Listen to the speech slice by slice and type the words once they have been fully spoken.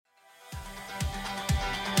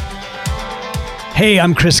Hey,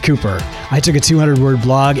 I'm Chris Cooper. I took a 200-word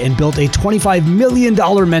blog and built a $25 million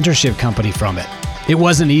mentorship company from it. It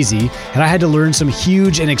wasn't easy, and I had to learn some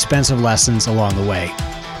huge and expensive lessons along the way.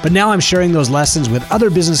 But now I'm sharing those lessons with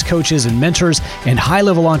other business coaches and mentors and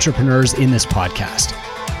high-level entrepreneurs in this podcast.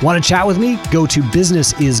 Want to chat with me? Go to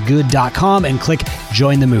BusinessIsGood.com and click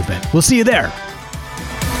Join the Movement. We'll see you there.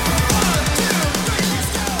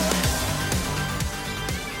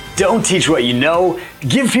 Don't teach what you know,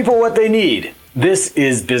 give people what they need. This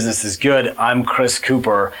is Business is Good. I'm Chris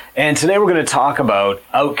Cooper, and today we're going to talk about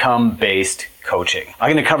outcome-based coaching. I'm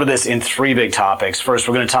going to cover this in three big topics. First,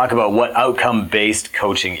 we're going to talk about what outcome-based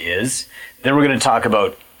coaching is. Then we're going to talk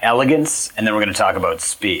about elegance, and then we're going to talk about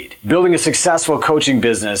speed. Building a successful coaching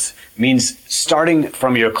business means starting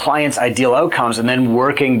from your client's ideal outcomes and then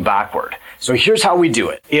working backward. So here's how we do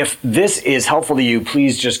it. If this is helpful to you,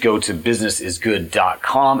 please just go to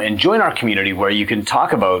BusinessIsGood.com and join our community where you can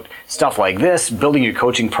talk about stuff like this, building your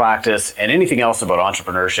coaching practice, and anything else about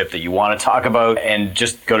entrepreneurship that you want to talk about. And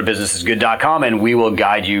just go to BusinessIsGood.com and we will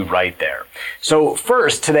guide you right there. So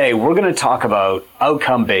first, today, we're going to talk about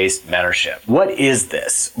outcome-based mentorship. What is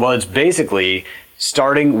this? Well, it's basically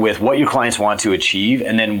starting with what your clients want to achieve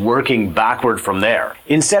and then working backward from there.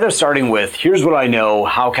 Instead of starting with, here's what I know,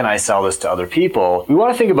 how can I sell this to other people? We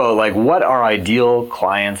want to think about what our ideal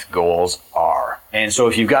clients' goals are. And so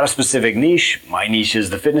if you've got a specific niche, my niche is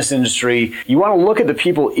the fitness industry, you want to look at the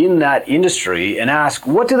people in that industry and ask,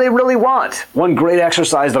 what do they really want? One great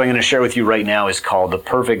exercise that I'm going to share with you right now is called the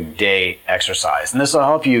perfect day exercise. And this will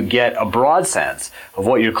help you get a broad sense of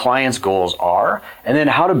what your clients' goals are and then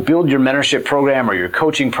how to build your mentorship program or your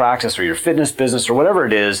coaching practice or your fitness business or whatever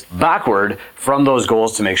it is backward from those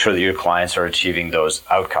goals to make sure that your clients are achieving those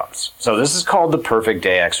outcomes. So this is called the perfect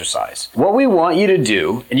day exercise. What we want you to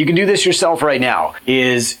do, and you can do this yourself right now,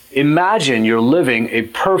 is imagine you're living a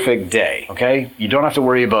perfect day, okay? You don't have to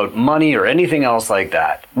worry about money or anything else like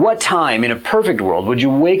that. What time in a perfect world would you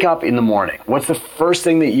wake up in the morning? What's the first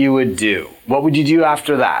thing that you would do? What would you do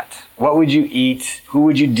after that? What would you eat? Who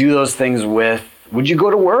would you do those things with? Would you go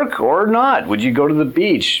to work or not? Would you go to the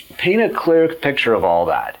beach? Paint a clear picture of all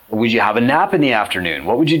that. Would you have a nap in the afternoon?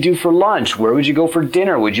 What would you do for lunch? Where would you go for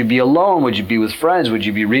dinner? Would you be alone? Would you be with friends? Would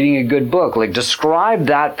you be reading a good book? Describe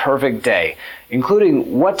that perfect day,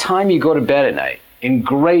 including what time you go to bed at night, in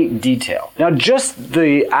great detail. Now, just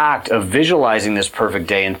the act of visualizing this perfect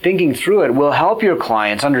day and thinking through it will help your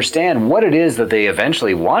clients understand what it is that they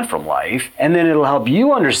eventually want from life, and then it'll help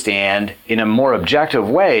you understand in a more objective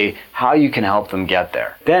way how you can help them get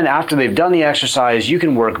there. Then after they've done the exercise, you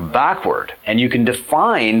can work backward and you can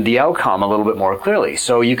define the outcome a little bit more clearly.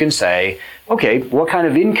 So you can say, okay, what kind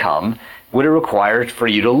of income would it require for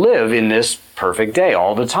you to live in this perfect day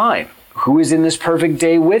all the time? Who is in this perfect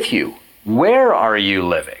day with you? Where are you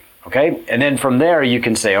living? Okay. And then from there, you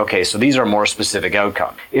can say, okay, so these are more specific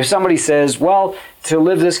outcomes. If somebody says, well, to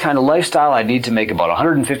live this kind of lifestyle, I need to make about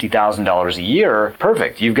 $150,000 a year.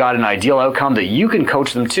 Perfect. You've got an ideal outcome that you can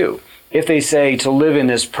coach them to. If they say to live in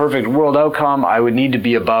this perfect world outcome, I would need to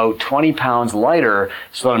be about 20 pounds lighter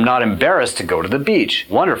so that I'm not embarrassed to go to the beach.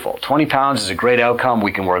 Wonderful. 20 pounds is a great outcome.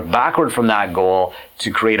 We can work backward from that goal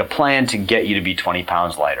to create a plan to get you to be 20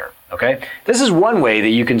 pounds lighter. Okay? This is one way that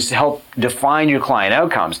you can help define your client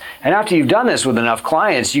outcomes. And after you've done this with enough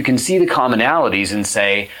clients, you can see the commonalities and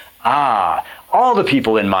say, all the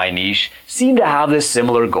people in my niche seem to have this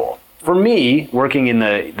similar goal. For me, working in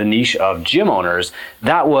the niche of gym owners,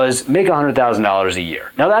 that was make $100,000 a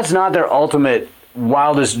year. Now, that's not their ultimate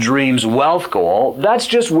wildest dreams wealth goal. That's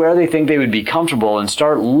just where they think they would be comfortable and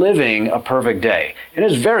start living a perfect day. It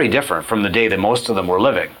is very different from the day that most of them were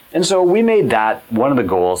living. And so we made that one of the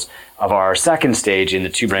goals of our second stage in the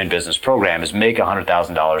Two Brain Business program is make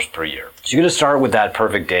 $100,000 per year. So you're going to start with that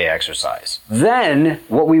perfect day exercise. Then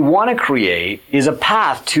what we want to create is a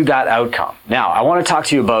path to that outcome. Now, I want to talk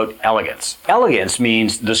to you about elegance. Elegance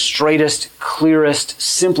means the straightest, clearest,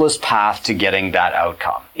 simplest path to getting that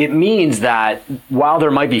outcome. It means that while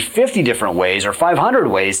there might be 50 different ways or 500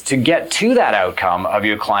 ways to get to that outcome of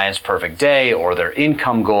your client's perfect day or their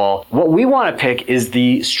income goal, what we want to pick is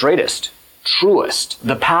the straightest, truest,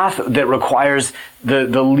 the path that requires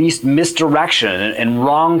the least misdirection and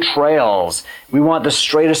wrong trails. We want the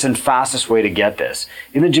straightest and fastest way to get this.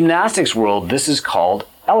 In the gymnastics world, this is called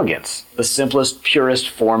elegance, the simplest, purest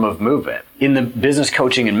form of movement. In the business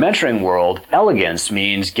coaching and mentoring world, elegance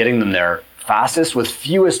means getting them there fastest with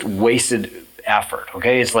fewest wasted effort,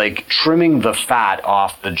 okay? It's like trimming the fat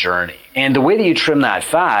off the journey. And the way that you trim that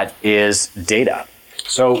fat is data.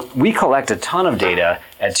 So we collect a ton of data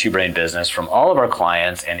at Two Brain Business from all of our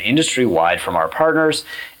clients and industry-wide from our partners.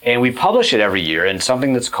 And we publish it every year in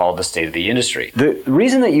something that's called the State of the Industry. The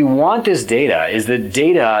reason that you want this data is that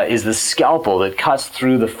data is the scalpel that cuts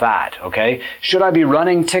through the fat, okay? Should I be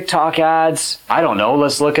running TikTok ads? I don't know.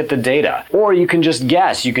 Let's look at the data. Or you can just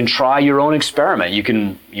guess. You can try your own experiment. You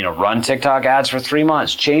can, run TikTok ads for 3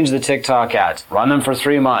 months, change the TikTok ads, run them for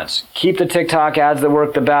 3 months, keep the TikTok ads that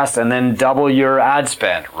work the best, and then double your ad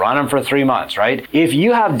spend, run them for 3 months, right? If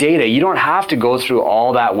you have data, you don't have to go through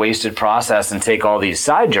all that wasted process and take all these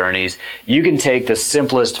side journeys. You can take the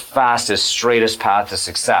simplest, fastest, straightest path to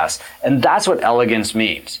success. And that's what elegance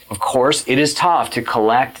means. Of course, it is tough to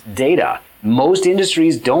collect data. Most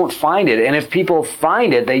industries don't find it, and if people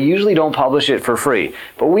find it, they usually don't publish it for free.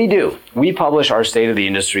 But we do. We publish our State of the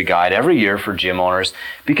Industry guide every year for gym owners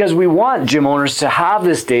because we want gym owners to have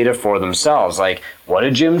this data for themselves. Like, what do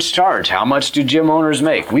gyms charge? How much do gym owners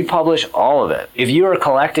make? We publish all of it. If you are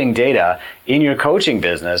collecting data in your coaching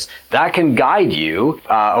business, that can guide you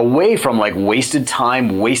away from like wasted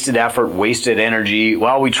time, wasted effort, wasted energy.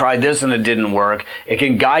 Well, we tried this and it didn't work. It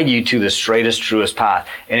can guide you to the straightest, truest path.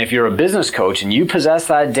 And if you're a business coach and you possess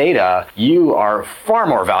that data, you are far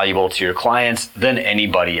more valuable to your clients than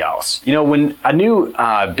anybody else. When a new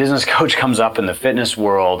business coach comes up in the fitness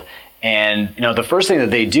world, and the first thing that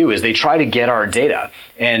they do is they try to get our data.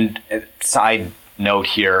 And side note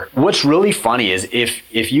here, what's really funny is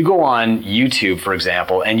if you go on YouTube, for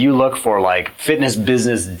example, and you look for like fitness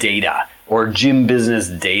business data or gym business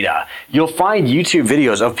data, you'll find YouTube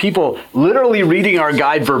videos of people literally reading our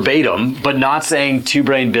guide verbatim, but not saying Two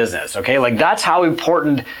Brain Business, okay? Like that's how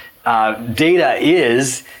important data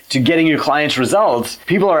is to getting your clients results.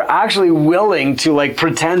 People are actually willing to like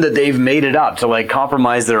pretend that they've made it up, to like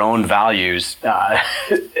compromise their own values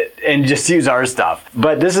and just use our stuff.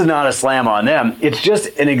 But this is not a slam on them. It's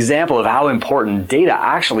just an example of how important data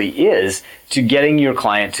actually is to getting your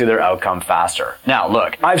client to their outcome faster. Now,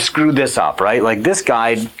 look, I've screwed this up, right? Like this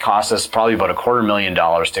guide costs us probably about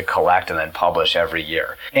 $250,000 to collect and then publish every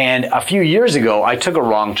year. And a few years ago, I took a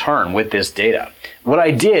wrong turn with this data. What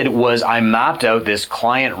I did was I mapped out this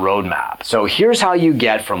client roadmap. So here's how you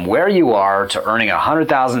get from where you are to earning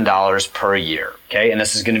 $100,000 per year. Okay, and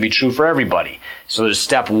this is going to be true for everybody. So there's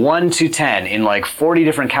step 1 to 10 in like 40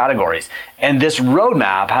 different categories. And this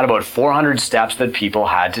roadmap had about 400 steps that people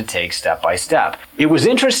had to take step by step. It was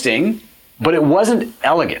interesting, but it wasn't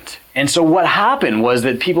elegant. And so what happened was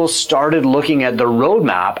that people started looking at the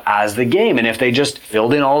roadmap as the game. And if they just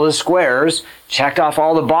filled in all the squares, checked off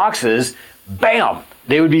all the boxes, bam,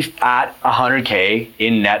 they would be at 100K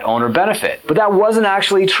in net owner benefit. But that wasn't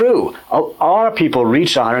actually true. A lot of people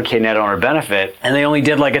reached 100K net owner benefit and they only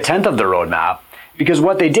did like 1/10 of the roadmap, because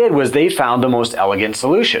what they did was they found the most elegant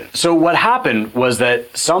solution. So what happened was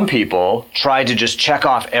that some people tried to just check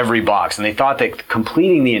off every box and they thought that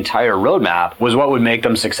completing the entire roadmap was what would make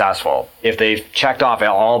them successful. If they checked off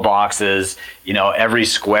all boxes, every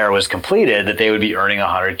square was completed, that they would be earning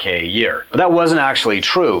 100K a year. But that wasn't actually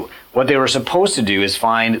true. What they were supposed to do is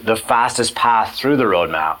find the fastest path through the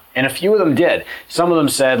roadmap. And a few of them did. Some of them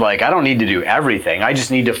said, like, I don't need to do everything. I just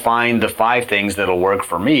need to find the 5 things that'll work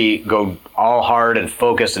for me, go all hard and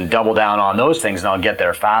focus and double down on those things, and I'll get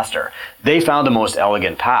there faster. They found the most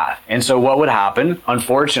elegant path. And so what would happen,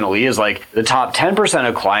 unfortunately, is like the top 10%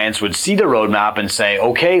 of clients would see the roadmap and say,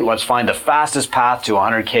 okay, let's find the fastest path to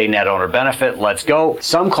 100K net owner benefit. Let's go.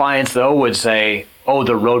 Some clients, though, would say, oh,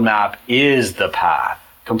 the roadmap is the path.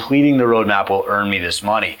 Completing the roadmap will earn me this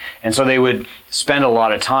money. And so they would spend a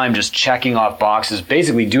lot of time just checking off boxes,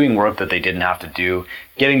 basically doing work that they didn't have to do,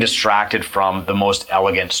 getting distracted from the most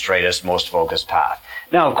elegant, straightest, most focused path.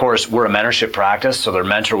 Now, of course, we're a mentorship practice, so their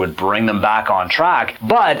mentor would bring them back on track,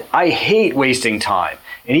 but I hate wasting time.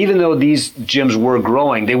 And even though these gyms were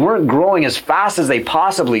growing, they weren't growing as fast as they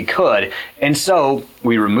possibly could. And so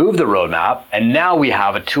we removed the roadmap, and now we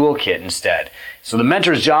have a toolkit instead. So the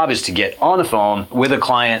mentor's job is to get on the phone with a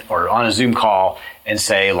client or on a Zoom call and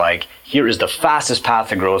say, like, here is the fastest path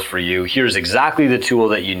to growth for you. Here's exactly the tool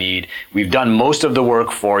that you need. We've done most of the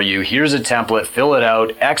work for you. Here's a template, fill it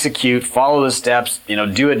out, execute, follow the steps,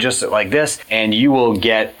 do it just like this, and you will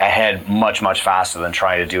get ahead much, much faster than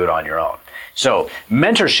trying to do it on your own. So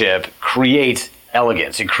mentorship creates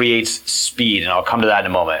elegance. It creates speed, and I'll come to that in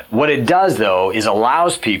a moment. What it does, though, is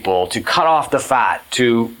allows people to cut off the fat,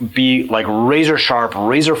 to be like razor sharp,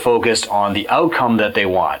 razor focused on the outcome that they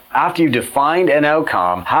want. After you've defined an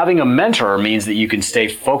outcome, having a mentor means that you can stay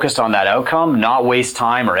focused on that outcome, not waste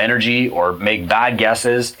time or energy or make bad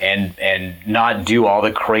guesses, and not do all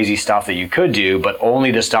the crazy stuff that you could do, but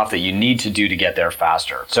only the stuff that you need to do to get there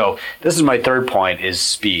faster. So this is my third point, is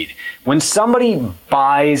speed. When somebody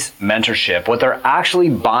buys mentorship, what they're actually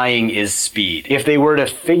buying is speed. If they were to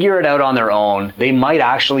figure it out on their own, they might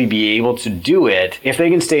actually be able to do it. If they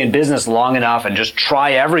can stay in business long enough and just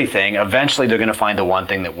try everything, eventually they're going to find the one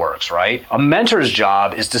thing that works, right? A mentor's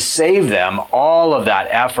job is to save them all of that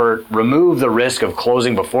effort, remove the risk of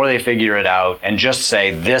closing before they figure it out, and just say,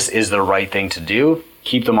 this is the right thing to do.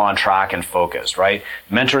 Keep them on track and focused, right?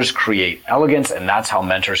 Mentors create elegance, and that's how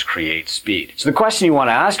mentors create speed. So the question you want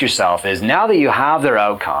to ask yourself is, now that you have their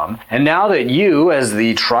outcome, and now that you, as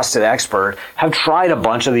the trusted expert, have tried a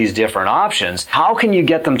bunch of these different options, how can you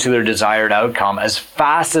get them to their desired outcome as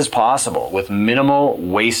fast as possible with minimal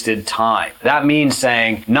wasted time? That means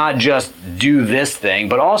saying, not just do this thing,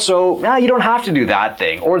 but also, you don't have to do that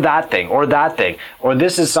thing, or that thing, or that thing, or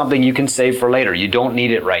this is something you can save for later. You don't need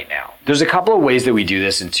it right now. There's a couple of ways that we do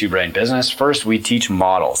this in Two Brain Business. First, we teach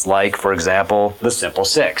models, like, for example, the Simple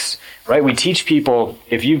Six, right? We teach people,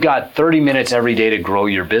 if you've got 30 minutes every day to grow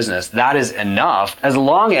your business, that is enough as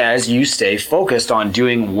long as you stay focused on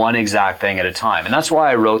doing one exact thing at a time. And that's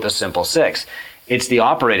why I wrote the Simple Six. It's the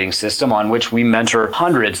operating system on which we mentor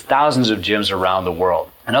hundreds, thousands of gyms around the world.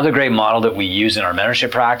 Another great model that we use in our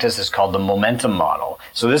mentorship practice is called the momentum model.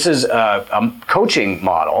 So this is a coaching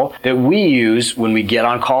model that we use when we get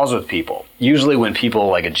on calls with people. Usually when people,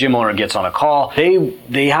 like a gym owner, gets on a call,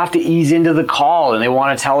 they have to ease into the call and they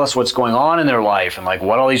want to tell us what's going on in their life and like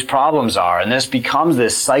what all these problems are. And this becomes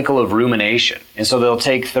this cycle of rumination. And so they'll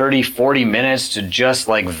take 30, 40 minutes to just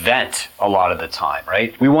like vent a lot of the time,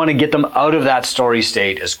 right? We want to get them out of that story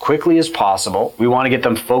state as quickly as possible. We want to get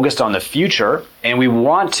them focused on the future, and we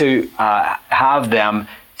want to have them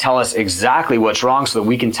tell us exactly what's wrong so that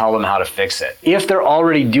we can tell them how to fix it. If they're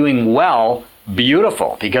already doing well,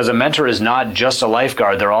 beautiful, because a mentor is not just a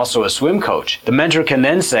lifeguard, they're also a swim coach. The mentor can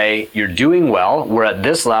then say, you're doing well, we're at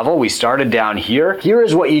this level, we started down here, here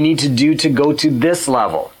is what you need to do to go to this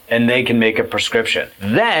level. And they can make a prescription.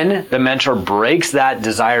 Then the mentor breaks that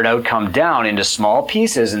desired outcome down into small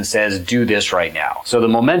pieces and says, do this right now. So the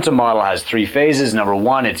momentum model has 3 phases. Number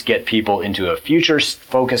 1, it's get people into a future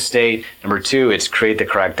focused state. Number 2, it's create the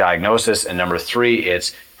correct diagnosis. And number 3,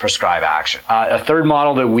 it's prescribe action. A third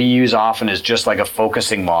model that we use often is just like a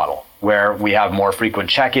focusing model, where we have more frequent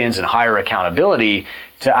check-ins and higher accountability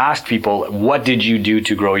to ask people, what did you do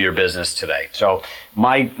to grow your business today? So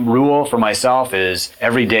my rule for myself is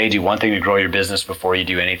every day do one thing to grow your business before you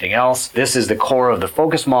do anything else. This is the core of the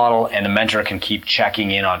focus model, and the mentor can keep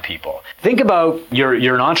checking in on people. Think about you're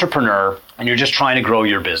an entrepreneur and you're just trying to grow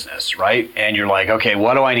your business, right? And you're like, okay,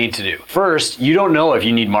 what do I need to do? First, you don't know if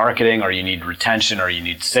you need marketing or you need retention or you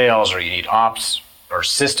need sales or you need ops or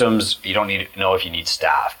systems. You don't need to know if you need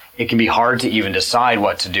staff. It can be hard to even decide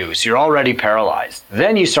what to do. So you're already paralyzed.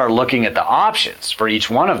 Then you start looking at the options for each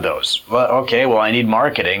one of those. Well, I need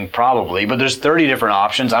marketing, probably, but there's 30 different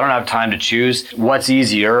options. I don't have time to choose. What's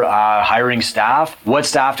easier? Hiring staff? What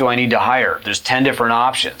staff do I need to hire? There's 10 different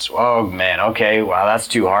options. Oh man, okay, wow, that's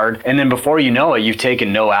too hard. And then before you know it, you've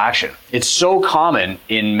taken no action. It's so common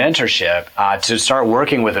in mentorship to start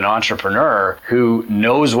working with an entrepreneur who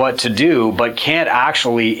knows what to do, but can't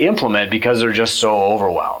actually implement because they're just so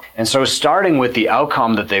overwhelmed. And so starting with the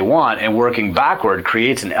outcome that they want and working backward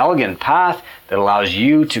creates an elegant path that allows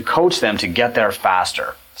you to coach them to get there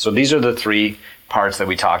faster. So these are the 3 parts that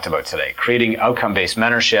we talked about today. Creating outcome-based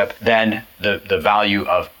mentorship, then the value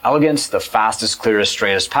of elegance, the fastest, clearest,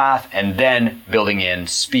 straightest path, and then building in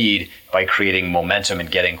speed by creating momentum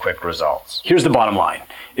and getting quick results. Here's the bottom line.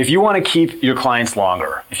 If you want to keep your clients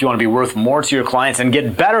longer, if you want to be worth more to your clients and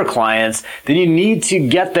get better clients, then you need to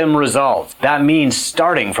get them results. That means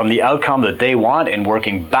starting from the outcome that they want and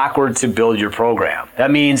working backward to build your program.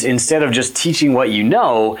 That means instead of just teaching what you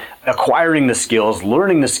know, acquiring the skills,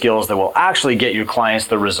 learning the skills that will actually get your clients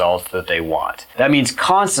the results that they want. That means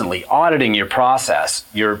constantly auditing your process,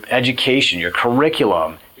 your education, your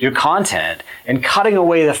curriculum, your content, and cutting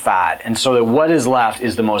away the fat, and so that what is left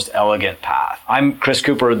is the most elegant path. I'm Chris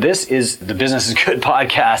Cooper. This is the Business is Good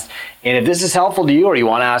podcast. And if this is helpful to you or you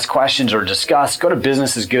want to ask questions or discuss, go to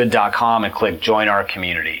businessisgood.com and click join our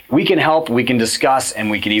community. We can help, we can discuss, and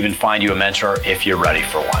we can even find you a mentor if you're ready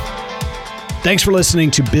for one. Thanks for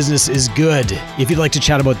listening to Business is Good. If you'd like to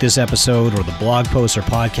chat about this episode or the blog post or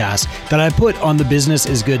podcast that I put on the Business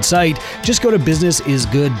is Good site, just go to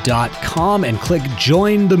businessisgood.com and click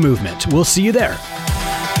join the movement. We'll see you there.